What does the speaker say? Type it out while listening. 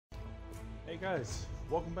Hey guys,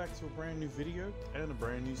 welcome back to a brand new video and a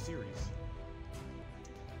brand new series.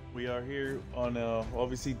 We are here on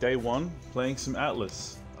obviously day one playing some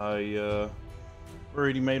Atlas. I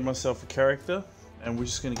already made myself a character and we're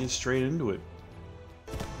just gonna get straight into it.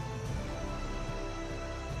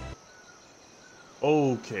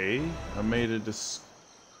 Okay, I made a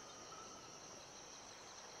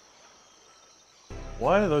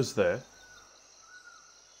Why are those there?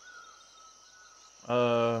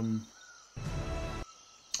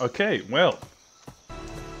 Okay, well,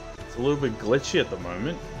 it's a little bit glitchy at the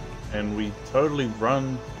moment, and we totally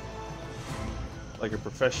run like a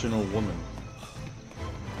professional woman.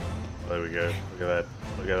 There we go. Look at that.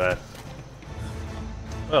 Look at that.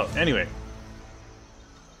 Well, anyway.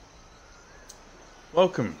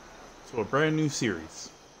 Welcome to a brand new series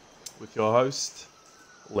with your host,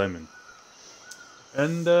 Lemon.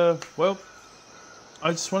 And, well, I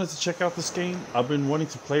just wanted to check out this game. I've been wanting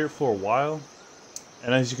to play it for a while.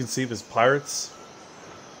 And as you can see, there's pirates.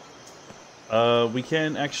 We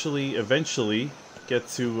can actually eventually get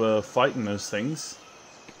to fighting those things.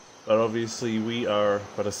 But obviously we are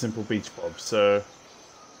but a simple beach bob. So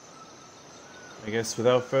I guess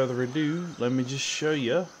without further ado, let me just show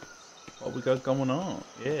you what we got going on.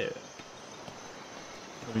 Yeah.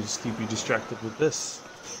 Let me just keep you distracted with this.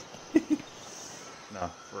 Nah,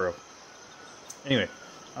 for real. Anyway,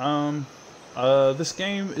 this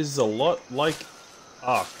game is a lot like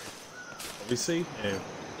Ark. Obviously, yeah,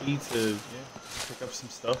 E to pick up some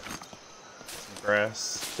stuff, some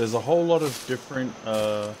grass. There's a whole lot of different.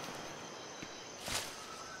 Well,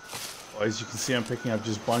 as you can see, I'm picking up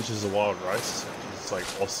just bunches of wild rice, which is like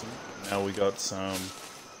awesome. Now we got some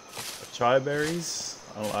chai berries.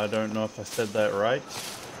 I don't know if I said that right.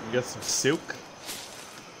 We got some silk.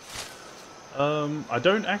 I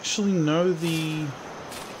don't actually know the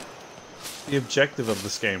objective of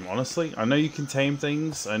this game, honestly. I know you can tame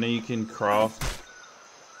things, I know you can craft.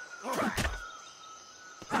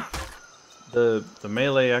 The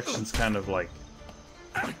melee action's kind of like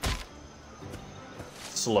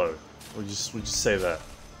slow. We'll just say that.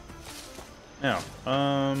 Now,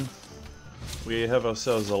 we have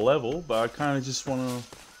ourselves a level, but I kind of just want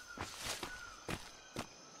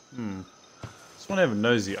to have a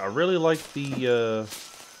nosy. I really like the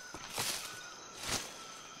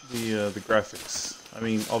graphics. I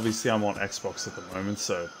mean, obviously I'm on Xbox at the moment,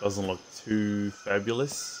 so it doesn't look too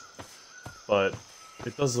fabulous, but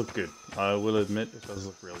it does look good. I will admit, it does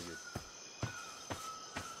look really good.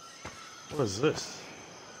 What is this?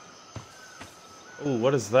 Oh,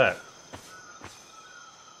 what is that?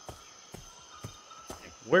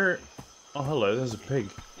 Where? Oh, hello, there's a pig.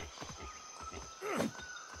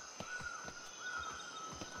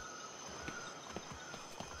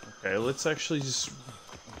 Okay, let's actually just...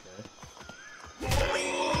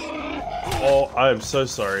 Oh, I am so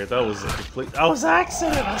sorry. That was a complete... That was an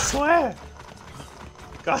accident, I swear!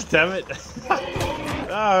 God damn it!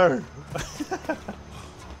 No!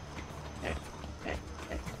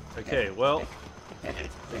 Okay, well...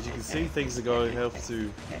 As you can see, things are going off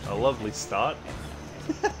to a lovely start.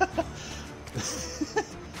 That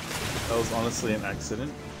was honestly an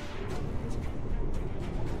accident.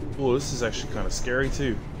 Oh, this is actually kind of scary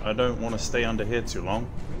too. I don't want to stay under here too long.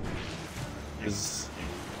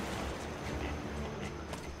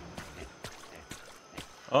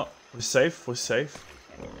 Oh, we're safe. We're safe.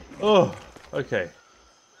 Oh, okay.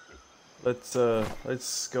 Let's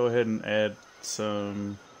go ahead and add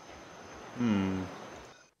some.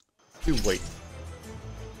 Let's do weight.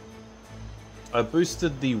 I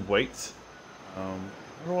boosted the weight. How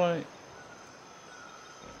do I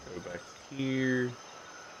go back here?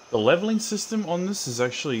 The leveling system on this is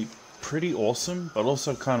actually pretty awesome, but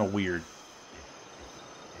also kind of weird.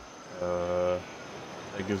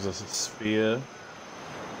 That gives us a spear.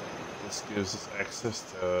 This gives us access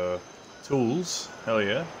to tools. Hell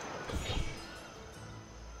yeah.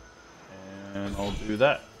 And I'll do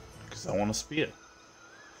that, because I want a spear.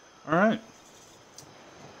 Alright.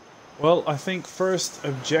 Well, I think first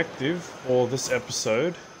objective for this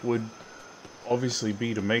episode would obviously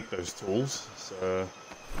be to make those tools. So...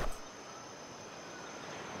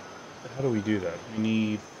 how do we do that? We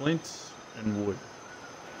need flint and wood.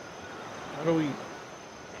 How do we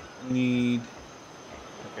need...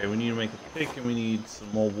 Okay, we need to make a pick and we need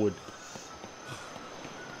some more wood.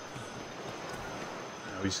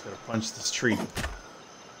 Now we just gotta punch this tree.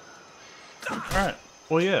 Alright,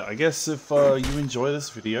 well yeah, I guess if you enjoy this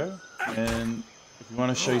video and if you want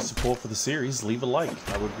to show your support for the series, leave a like.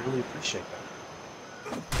 I would really appreciate that.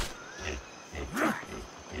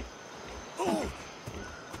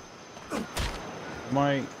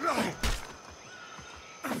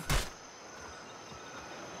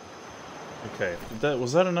 Okay,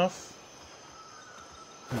 was that enough?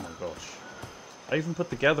 Oh my gosh. I even put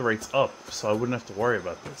the gather rates up, so I wouldn't have to worry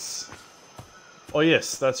about this. Oh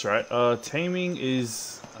yes, that's right. Taming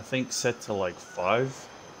is, I think, set to like 5.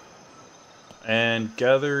 And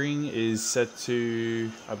gathering is set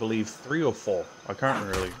to, I believe, 3 or 4. I don't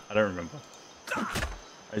remember. I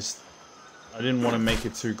didn't want to make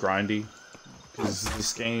it too grindy. Because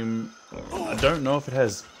this game, I don't know if it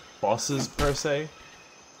has bosses per se.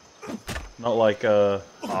 Not like Ark.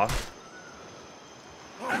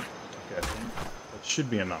 Okay, I think that should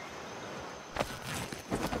be enough.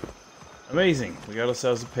 Amazing, we got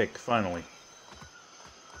ourselves a pick, finally.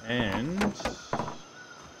 And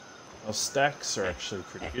our stacks are actually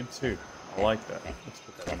pretty good too. I like that. Let's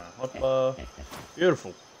put that on our hotbar.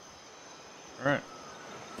 Beautiful. Alright.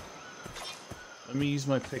 Let me use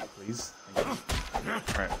my pick, please.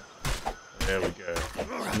 Alright. There we go.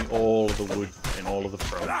 Give me all of the wood and all of the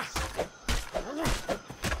thrones.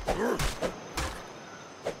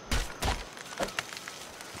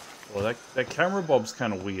 Well, that camera bob's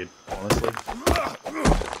kind of weird, honestly.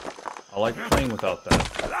 I like playing without that.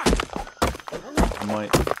 I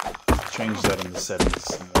might change that in the settings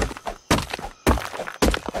some more.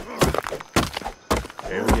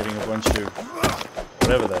 Okay, we're getting a bunch of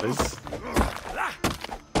whatever that is.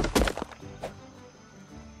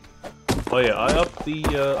 Oh yeah,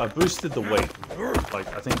 I boosted the weight, like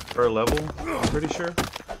I think per level, I'm pretty sure.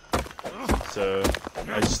 So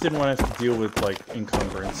I just didn't want to have to deal with like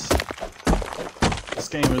encumbrance. This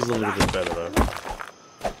game is a little bit better though.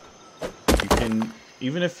 You can,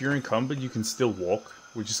 even if you're encumbered, you can still walk,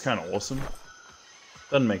 which is kind of awesome.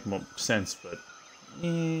 Doesn't make much sense, but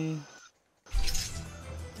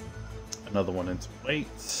another one into weight.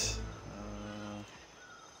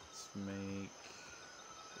 Let's make.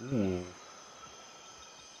 Ooh.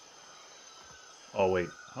 Oh wait,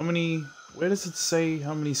 how many? Where does it say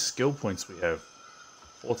how many skill points we have?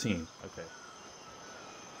 14. Okay.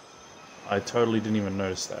 I totally didn't even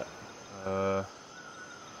notice that.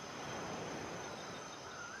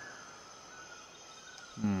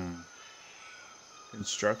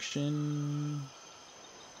 Construction.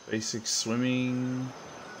 Basic swimming.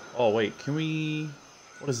 Oh wait, can we?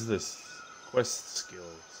 What is this? Quest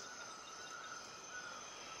skills.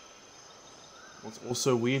 What's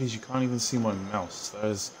also weird is you can't even see my mouse. That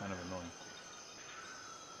is kind of annoying.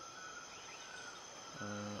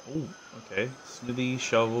 Oh, okay. Smithy,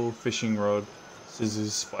 shovel, fishing rod,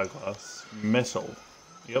 scissors, spyglass, metal.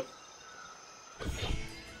 Yep.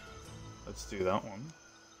 Let's do that one.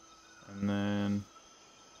 And then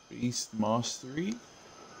beast mastery.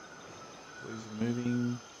 Ways of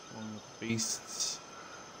moving along with beasts.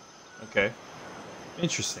 Okay.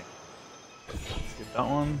 Interesting. Let's get that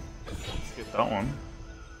one. Let's get that one.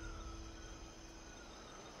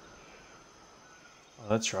 Oh,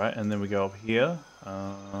 that's right. And then we go up here.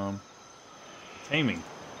 Taming.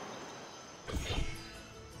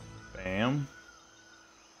 Bam.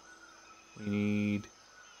 We need...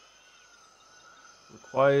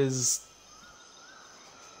 Requires...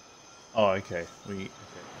 Oh, okay. Okay.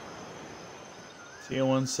 Tier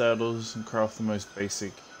 1 saddles and craft the most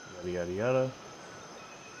basic yada yada yada.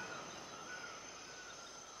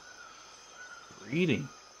 Breeding.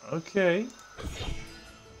 Okay.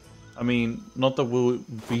 I mean, not that we'll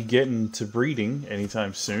be getting to breeding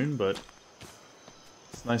anytime soon, but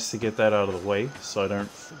it's nice to get that out of the way so I don't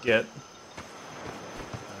forget.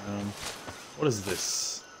 What is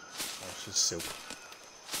this? Oh, it's just silk.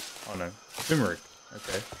 Oh no, turmeric.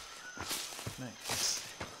 Okay. Nice.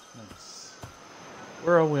 Nice.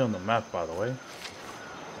 Where are we on the map, by the way?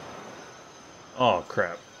 Oh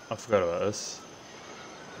crap, I forgot about this.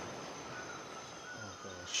 Oh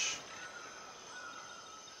gosh.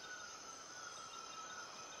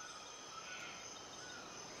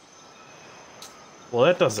 Well,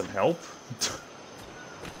 that doesn't help.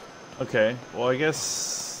 Okay, well I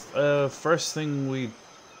guess first thing we...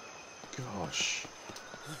 Gosh.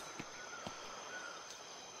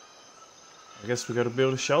 I guess we gotta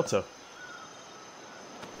build a shelter.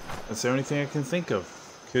 That's the only thing I can think of,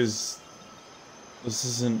 because this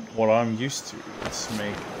isn't what I'm used to. Let's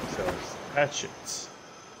make ourselves hatchets.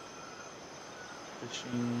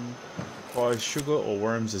 Fishing requires sugar or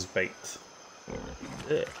worms as bait.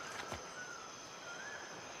 There.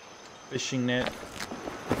 Fishing net.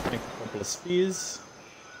 Make a couple of spears.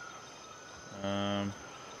 A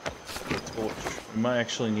torch. We might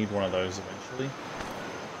actually need one of those eventually.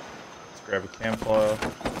 Let's grab a campfire.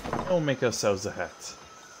 And we'll make ourselves a hat.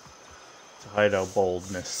 To hide our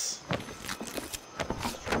boldness. Put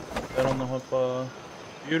that on the hotbar.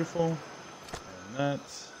 Beautiful. And that.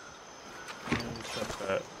 And we'll chuck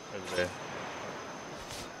that over there.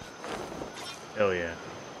 Hell yeah.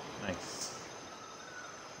 Nice.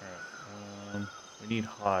 Alright, we need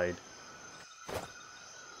hide.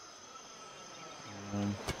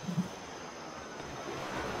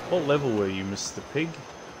 What level were you, Mr. Pig?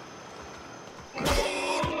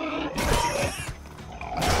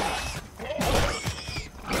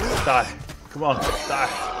 Die! Come on, die!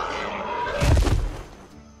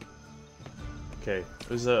 Okay,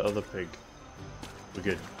 where's that other pig? We're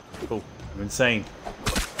good. Cool. I'm insane.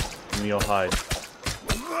 Give me your hide.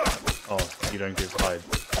 Oh, you don't give hide.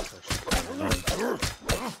 That's actually kind of annoying.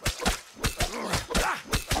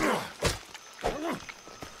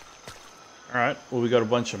 Alright, well we got a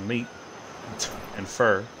bunch of meat and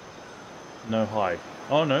fur. No hide.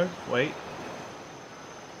 Oh no, wait.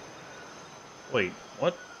 Wait,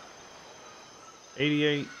 what?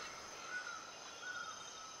 88.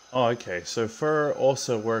 Oh, okay, so fur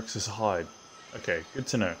also works as hide. Okay, good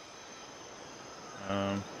to know.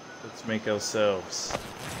 Let's make ourselves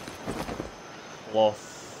cloth,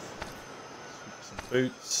 some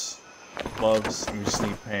boots, gloves, and we just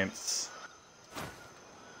need pants.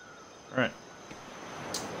 Alright.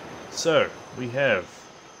 So, we have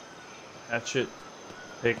a hatchet,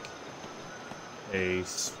 pick, a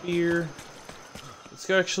spear. Let's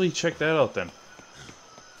go actually check that out then.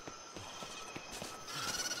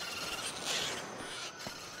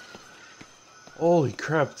 Holy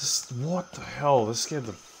crap, this, what the hell, this scared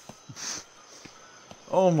the...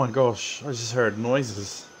 Oh my gosh, I just heard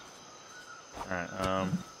noises. Alright,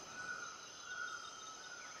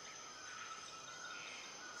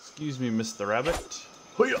 excuse me, Mr. Rabbit.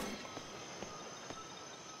 Hoo-ya!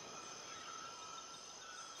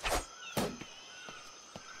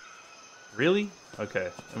 Really? Okay,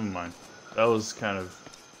 never mind. That was kind of...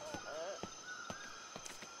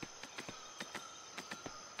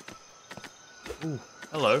 Ooh,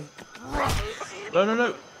 hello. No, no,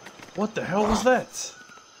 no! What the hell was that?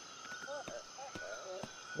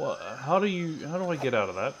 What? How do I get out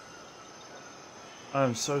of that?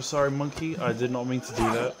 I'm so sorry, monkey. I did not mean to do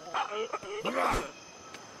that.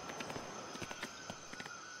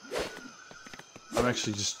 I'm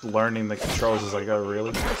actually just learning the controls as I go,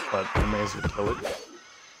 really. But I may as well kill it.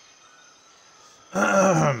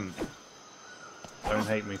 Don't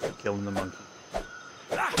hate me for killing the monkey.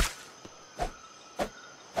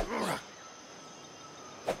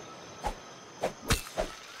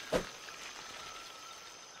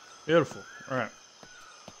 Beautiful. Alright.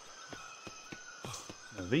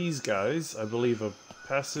 Now these guys, I believe, are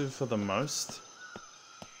passive for the most.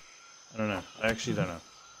 I don't know. I actually don't know.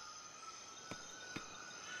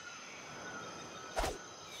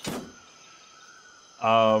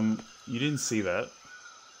 You didn't see that.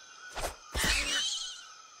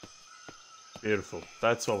 Beautiful.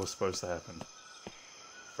 That's what was supposed to happen.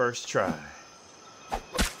 First try.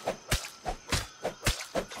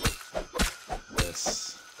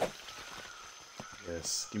 Yes.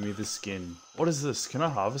 Yes, give me the skin. What is this? Can I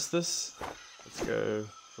harvest this? Let's go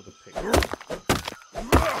for the pig.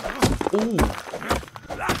 Ooh!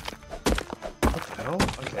 What the hell?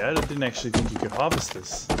 Okay, I didn't actually think you could harvest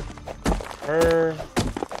this. Her...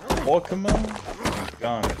 Pokemon?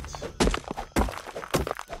 Garnet.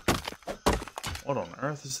 What on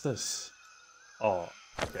earth is this? Oh,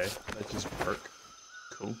 okay. That just worked.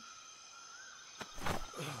 Cool.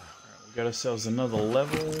 Alright, we got ourselves another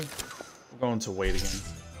level. We're going to weight again.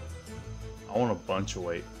 I want a bunch of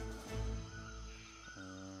weight.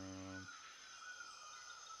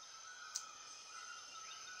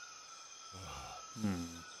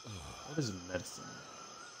 What is medicine?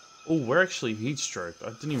 Oh, we're actually heat stroked.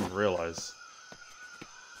 I didn't even realize.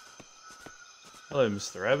 Hello,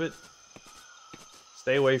 Mr. Rabbit.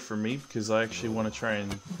 Stay away from me because I actually want to try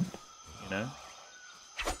and, you know.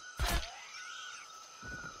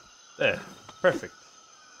 There. Perfect.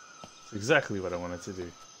 That's exactly what I wanted to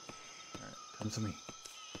do. Alright, come to me.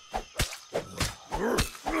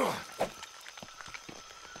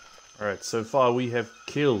 Alright, so far we have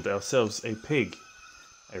killed ourselves a pig,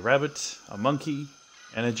 a rabbit, a monkey,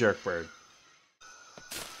 and a jerkbird.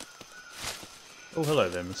 Oh, hello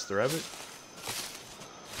there, Mr. Rabbit.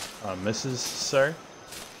 Mrs. Sir.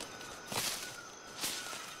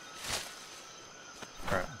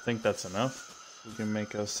 Alright, I think that's enough. We can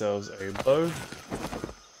make ourselves a bow.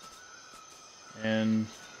 And...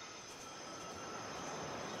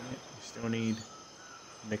 we still need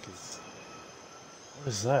knickers. What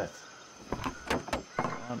is that?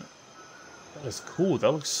 That is cool.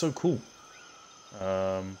 That looks so cool.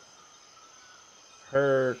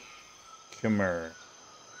 Herkimer.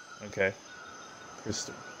 Okay.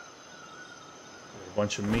 Crystal. A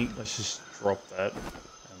bunch of meat. Let's just drop that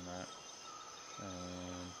and that.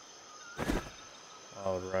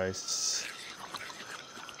 Wild rice.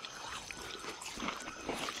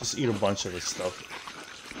 Just eat a bunch of this stuff.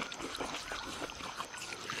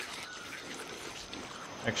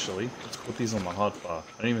 Actually, let's put these on the hot bar.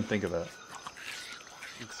 I didn't even think of that.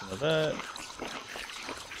 Eat some of that.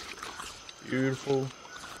 Beautiful.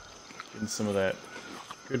 Getting some of that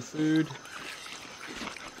good food.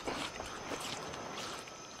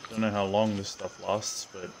 Don't know how long this stuff lasts,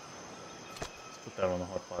 but let's put that on the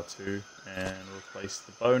hot bar too. And replace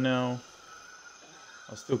the bow now.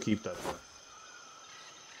 I'll still keep that though.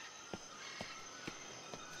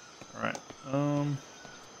 Alright,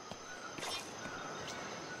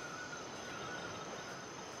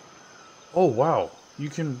 oh wow, you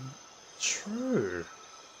can... True.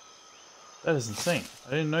 That is insane.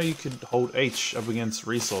 I didn't know you could hold H up against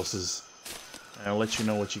resources and it'll let you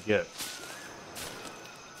know what you get.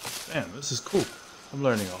 Man, this is cool. I'm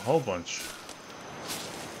learning a whole bunch.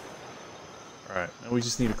 Alright, now we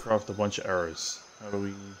just need to craft a bunch of arrows. How do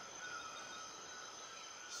we...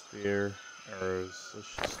 Spear, arrows,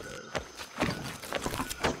 let's just go.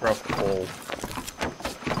 Let's craft all.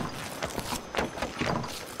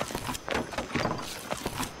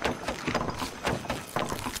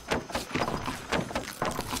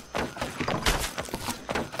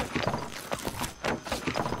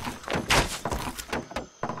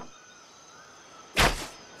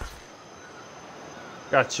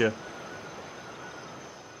 Gotcha.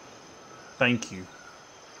 Thank you.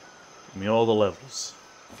 Give me all the levels.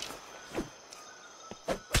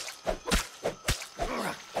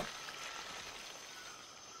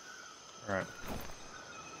 Alright.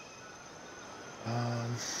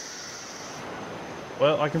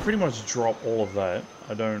 Well, I can pretty much drop all of that.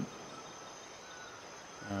 I don't...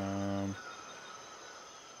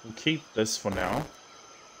 we'll keep this for now.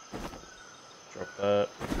 Drop that.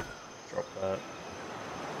 Drop that.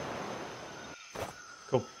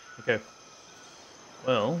 Cool. Okay.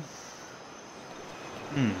 Well.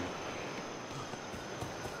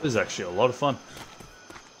 This is actually a lot of fun.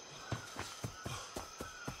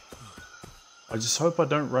 I just hope I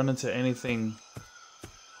don't run into anything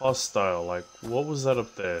hostile. Like, what was that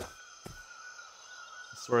up there?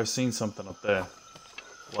 I swear I seen something up there.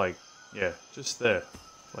 Like, yeah, just there.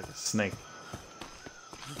 Like a snake.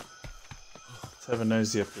 Let's have a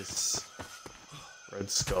nosy at this red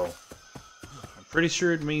skull. I'm pretty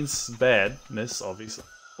sure it means badness, obviously.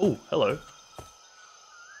 Oh, hello.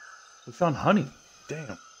 We found honey.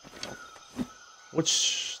 Damn.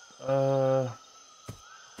 Which,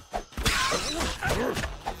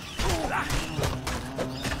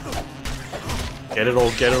 Get it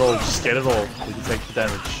all, just get it all. We can take the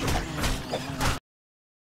damage.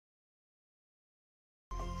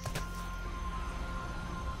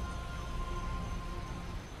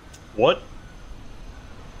 What?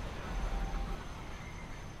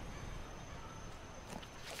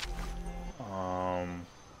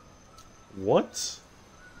 What?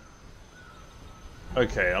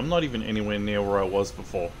 Okay, I'm not even anywhere near where I was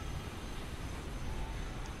before.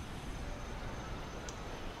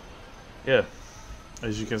 Yeah.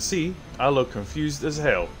 As you can see, I look confused as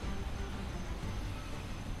hell.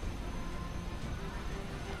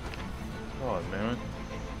 God damn it.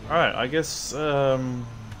 Alright, I guess, we're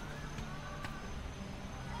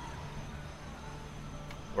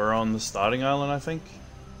on the starting island, I think.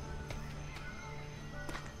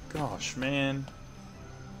 Gosh, man.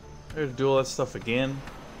 I had to do all that stuff again.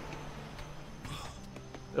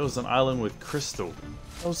 There was an island with crystal.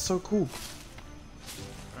 That was so cool.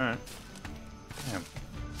 Alright. Damn.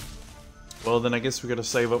 Well, then I guess we gotta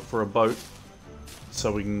save up for a boat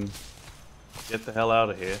so we can get the hell out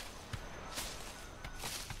of here.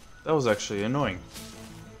 That was actually annoying.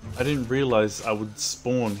 I didn't realize I would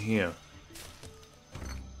spawn here.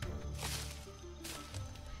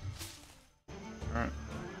 Alright.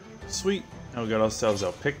 Sweet. Now we got ourselves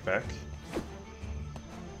our pick back.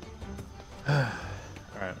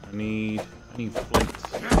 Alright, I need flint.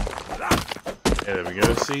 Yeah, there we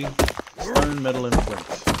go, see? Stone, metal, and flint.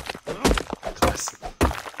 Classic.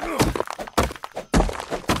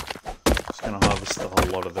 Just gonna harvest a whole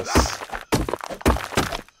lot of this.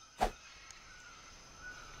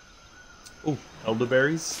 Ooh,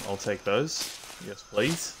 elderberries. I'll take those. Yes,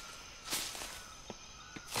 please.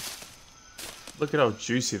 Look at how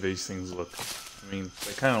juicy these things look. I mean,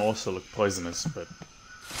 they kind of also look poisonous, but...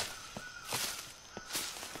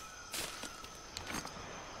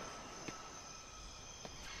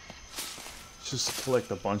 just collect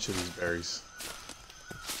a bunch of these berries.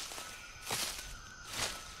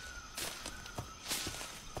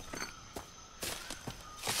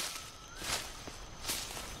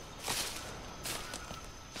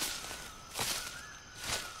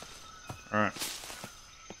 Alright.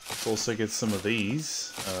 Let's also get some of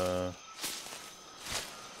these.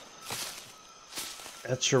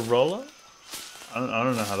 Acharola? I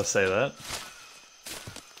don't know how to say that.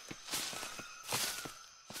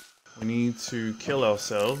 We need to kill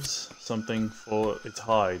ourselves something for its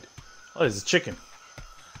hide. Oh, there's a chicken.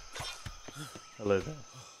 Hello there.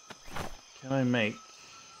 Can I make...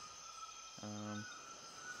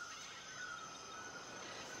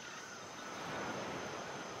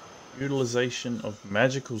 utilization of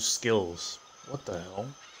magical skills. What the hell?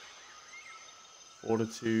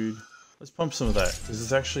 Fortitude. Let's pump some of that, because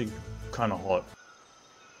it's actually kind of hot.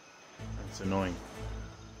 It's annoying.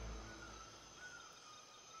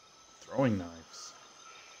 Throwing knives.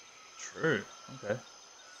 True. Okay.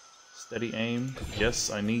 Steady aim. Yes,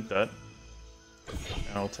 I need that.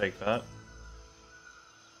 And I'll take that.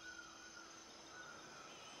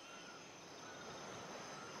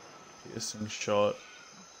 Piercing shot.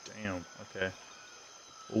 Damn, okay.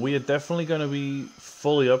 Well, we are definitely going to be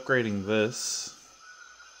fully upgrading this.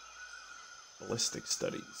 Ballistic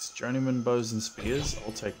studies. Journeyman bows and spears.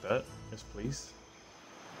 I'll take that. Yes, please.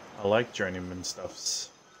 I like journeyman stuffs.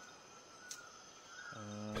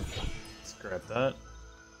 Let's grab that.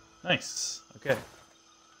 Nice. Okay.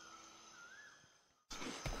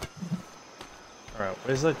 Alright,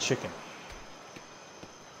 where's that chicken?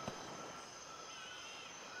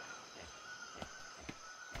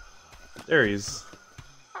 There he is.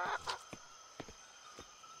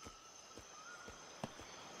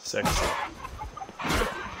 Sexy.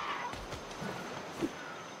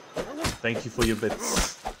 Thank you for your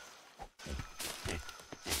bits.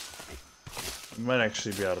 We might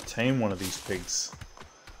actually be able to tame one of these pigs.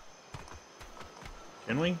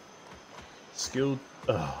 Can we? Skilled...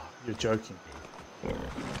 Oh, you're joking.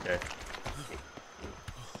 Okay.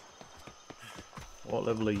 What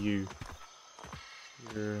level are you?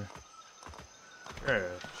 You're... Yeah,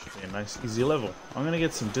 should be a nice easy level. I'm gonna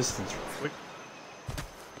get some distance real quick.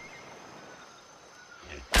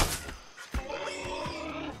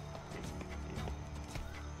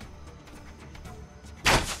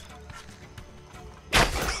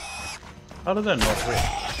 How did that not hit?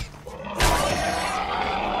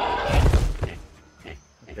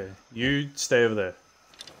 Okay, you stay over there.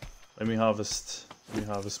 Let me harvest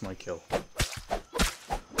my kill.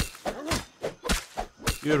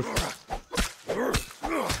 Beautiful.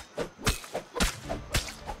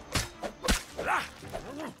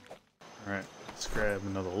 Alright, let's grab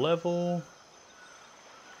another level.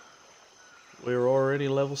 We're already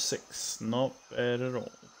level 6. Not bad at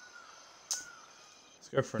all. Let's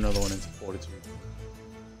go for another one into Fortitude.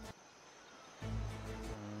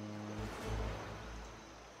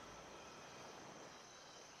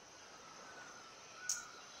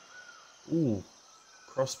 Ooh,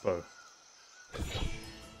 crossbow.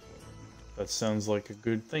 That sounds like a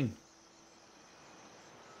good thing.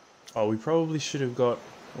 Oh, we probably should have got...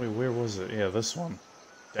 Wait, where was it? Yeah, this one.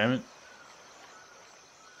 Damn it.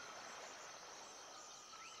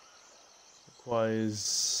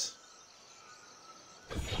 Requires...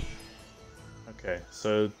 Okay,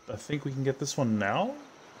 so I think we can get this one now?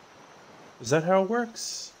 Is that how it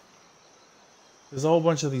works? There's a whole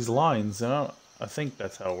bunch of these lines, and I think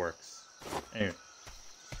that's how it works. Anyway.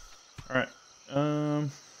 Alright.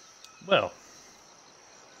 Well.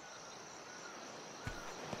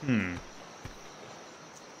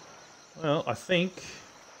 Well, I think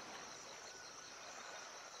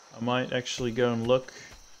I might actually go and look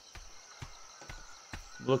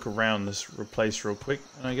around this place real quick,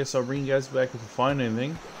 and I guess I'll bring you guys back if we find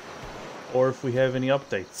anything, or if we have any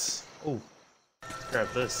updates. Oh, let's grab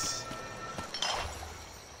this.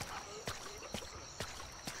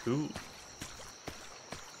 Cool.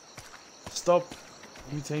 Stop!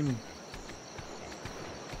 Let me tame you.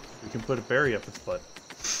 We can put a berry up its butt.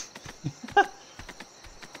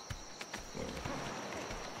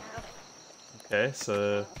 Okay,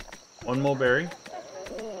 so one more berry.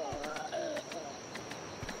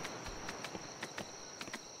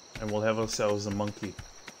 And we'll have ourselves a monkey.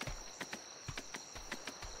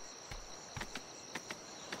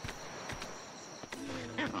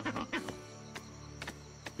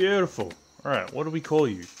 Beautiful. Alright, what do we call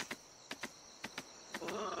you?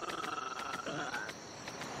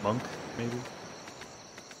 Monk, maybe?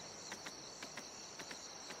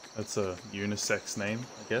 That's a unisex name,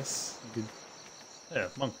 I guess. You could... Yeah,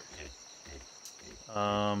 monk.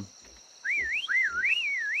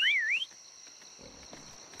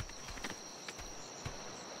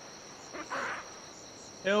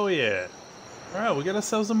 Hell yeah. Alright, we got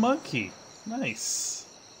ourselves a monkey. Nice.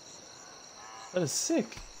 That is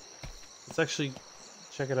sick. Let's actually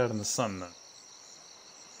check it out in the sun then.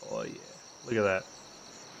 Oh yeah. Look at that.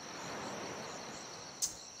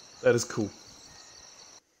 That is cool.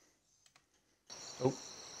 Oh.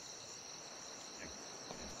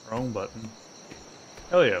 Wrong button.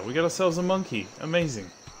 Hell yeah, we got ourselves a monkey.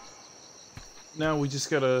 Amazing. Now we just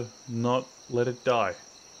gotta not let it die.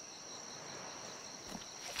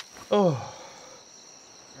 Oh.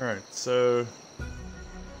 Alright, so...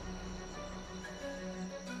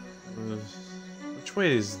 which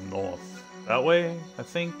way is north? That way, I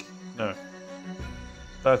think? No.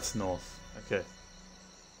 That's north. Okay.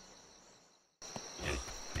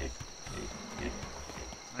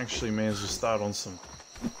 Actually, may as well start on some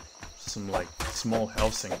like small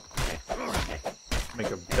housing.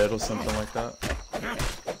 Make a bed or something like that.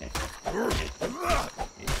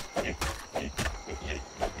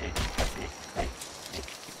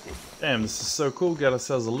 Damn, this is so cool. Got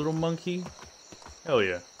ourselves a little monkey. Hell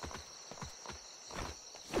yeah.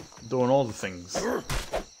 Doing all the things.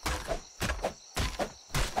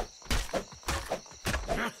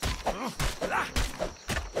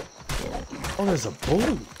 Oh, there's a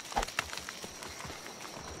bull.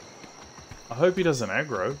 I hope he doesn't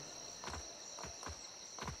aggro.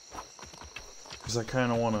 Because I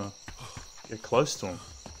kind of want to get close to him.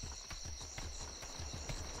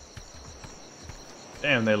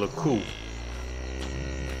 Damn, they look cool.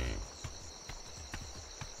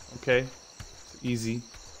 Okay. It's easy.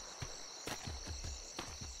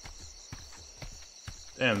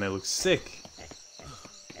 Damn, they look sick.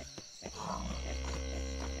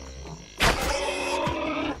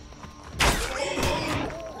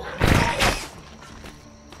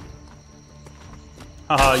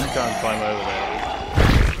 Haha, you can't climb over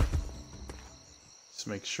there. Just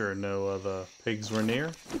make sure no other pigs were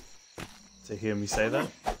near to hear me say that.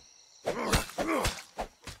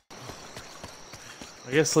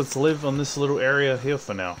 I guess let's live on this little area here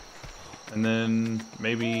for now. And then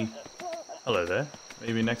maybe... hello there.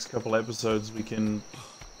 Maybe next couple episodes we can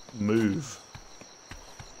move.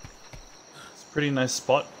 It's a pretty nice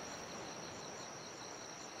spot.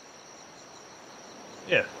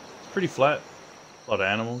 Yeah, it's pretty flat. A lot of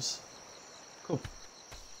animals. Cool.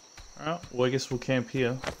 Alright, well I guess we'll camp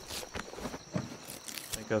here.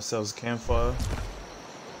 Make ourselves a campfire.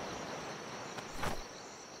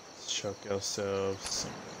 Let's chuck ourselves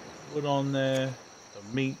some wood on there.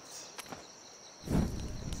 The meat.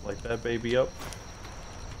 Let's light that baby up.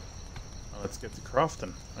 Now let's get to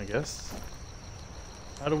crafting, I guess.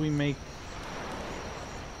 How do we make...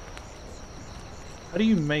 how do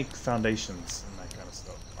you make foundations and that kind of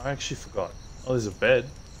stuff? I actually forgot. Oh, there's a bed.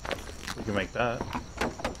 We can make that.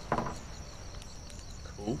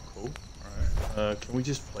 Cool, cool. Alright. Can we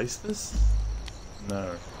just place this?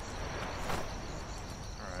 No.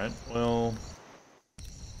 Alright, well...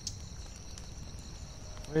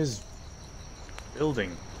 where's...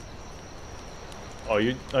 building? Oh,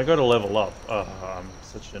 I gotta level up. I'm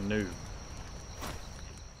such a noob.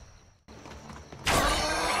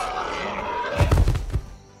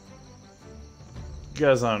 You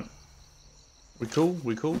guys aren't... we cool?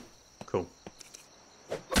 We cool? Cool.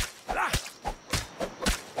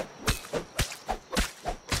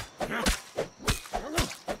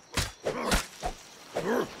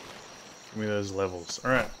 Give me those levels.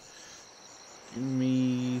 Alright. Give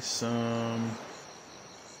me some...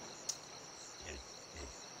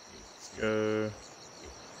 let's go...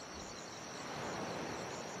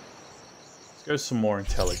 let's go some more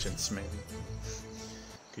intelligence, maybe.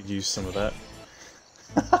 Could use some of that.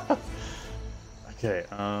 Okay,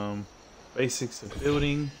 basics of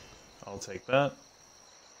building, I'll take that.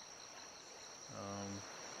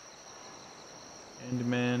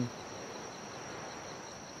 Enderman.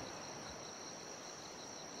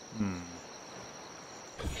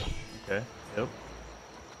 Okay, yep.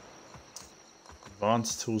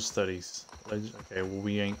 Advanced tool studies. Okay, well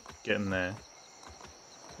we ain't getting there.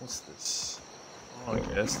 What's this? Oh,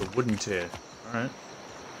 okay, that's the wooden tier. Alright.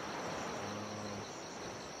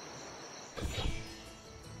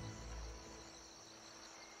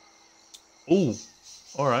 Ooh,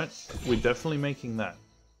 alright. We're definitely making that.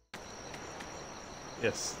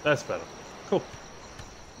 Yes, that's better. Cool.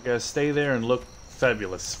 You guys stay there and look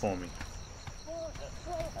fabulous for me.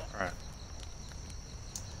 Alright.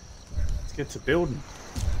 Let's get to building.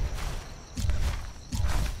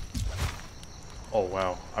 Oh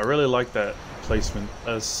wow. I really like that placement.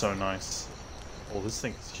 That is so nice. Oh, this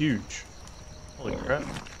thing is huge. Holy crap.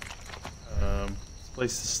 Let's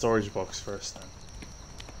place the storage box first then.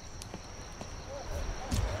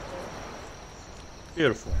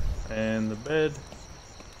 Beautiful. And the bed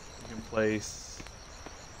you can place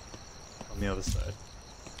on the other side.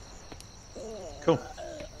 Cool.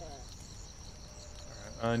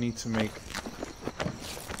 I need to make...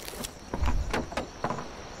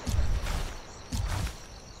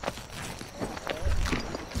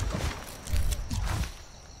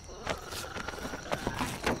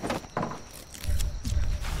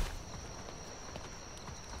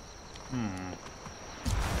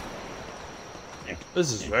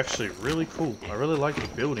 This is actually really cool. I really like the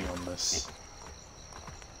building on this.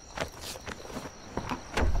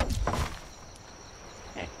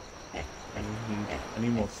 I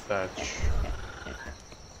need more thatch.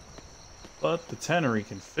 But the tannery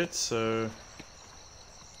can fit, so...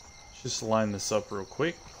 Let's just line this up real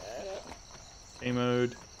quick. A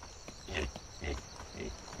mode.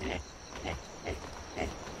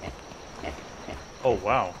 Oh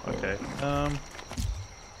wow, okay.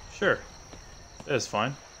 Sure. That's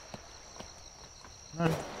fine.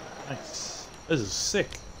 Nice. This is sick.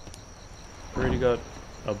 Already got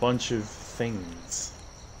a bunch of things.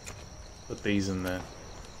 Put these in there.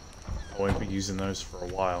 I won't be using those for a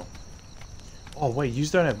while. Oh wait, you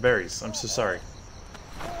don't have berries. I'm so sorry.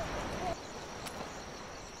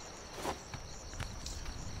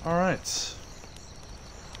 Alright.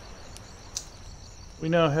 We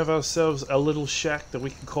now have ourselves a little shack that we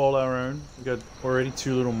can call our own. We got already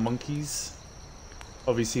 2 little monkeys.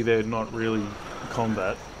 Obviously they're not really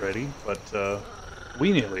combat ready, but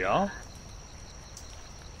we nearly are.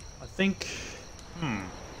 I think...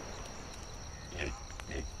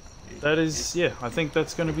 That is, yeah, I think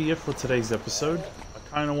that's going to be it for today's episode. I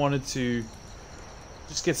kind of wanted to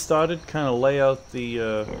just get started, kind of lay out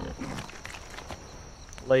the,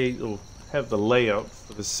 have the layout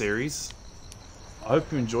for the series. I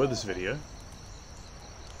hope you enjoyed this video.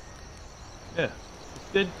 Yeah, if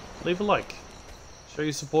you did, leave a like. Show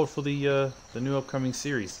your support for the new upcoming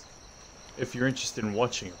series. If you're interested in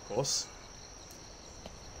watching, of course.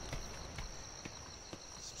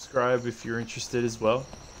 Subscribe if you're interested as well.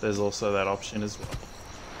 There's also that option as well.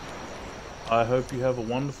 I hope you have a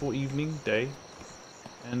wonderful evening, day,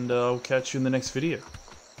 and I'll catch you in the next video.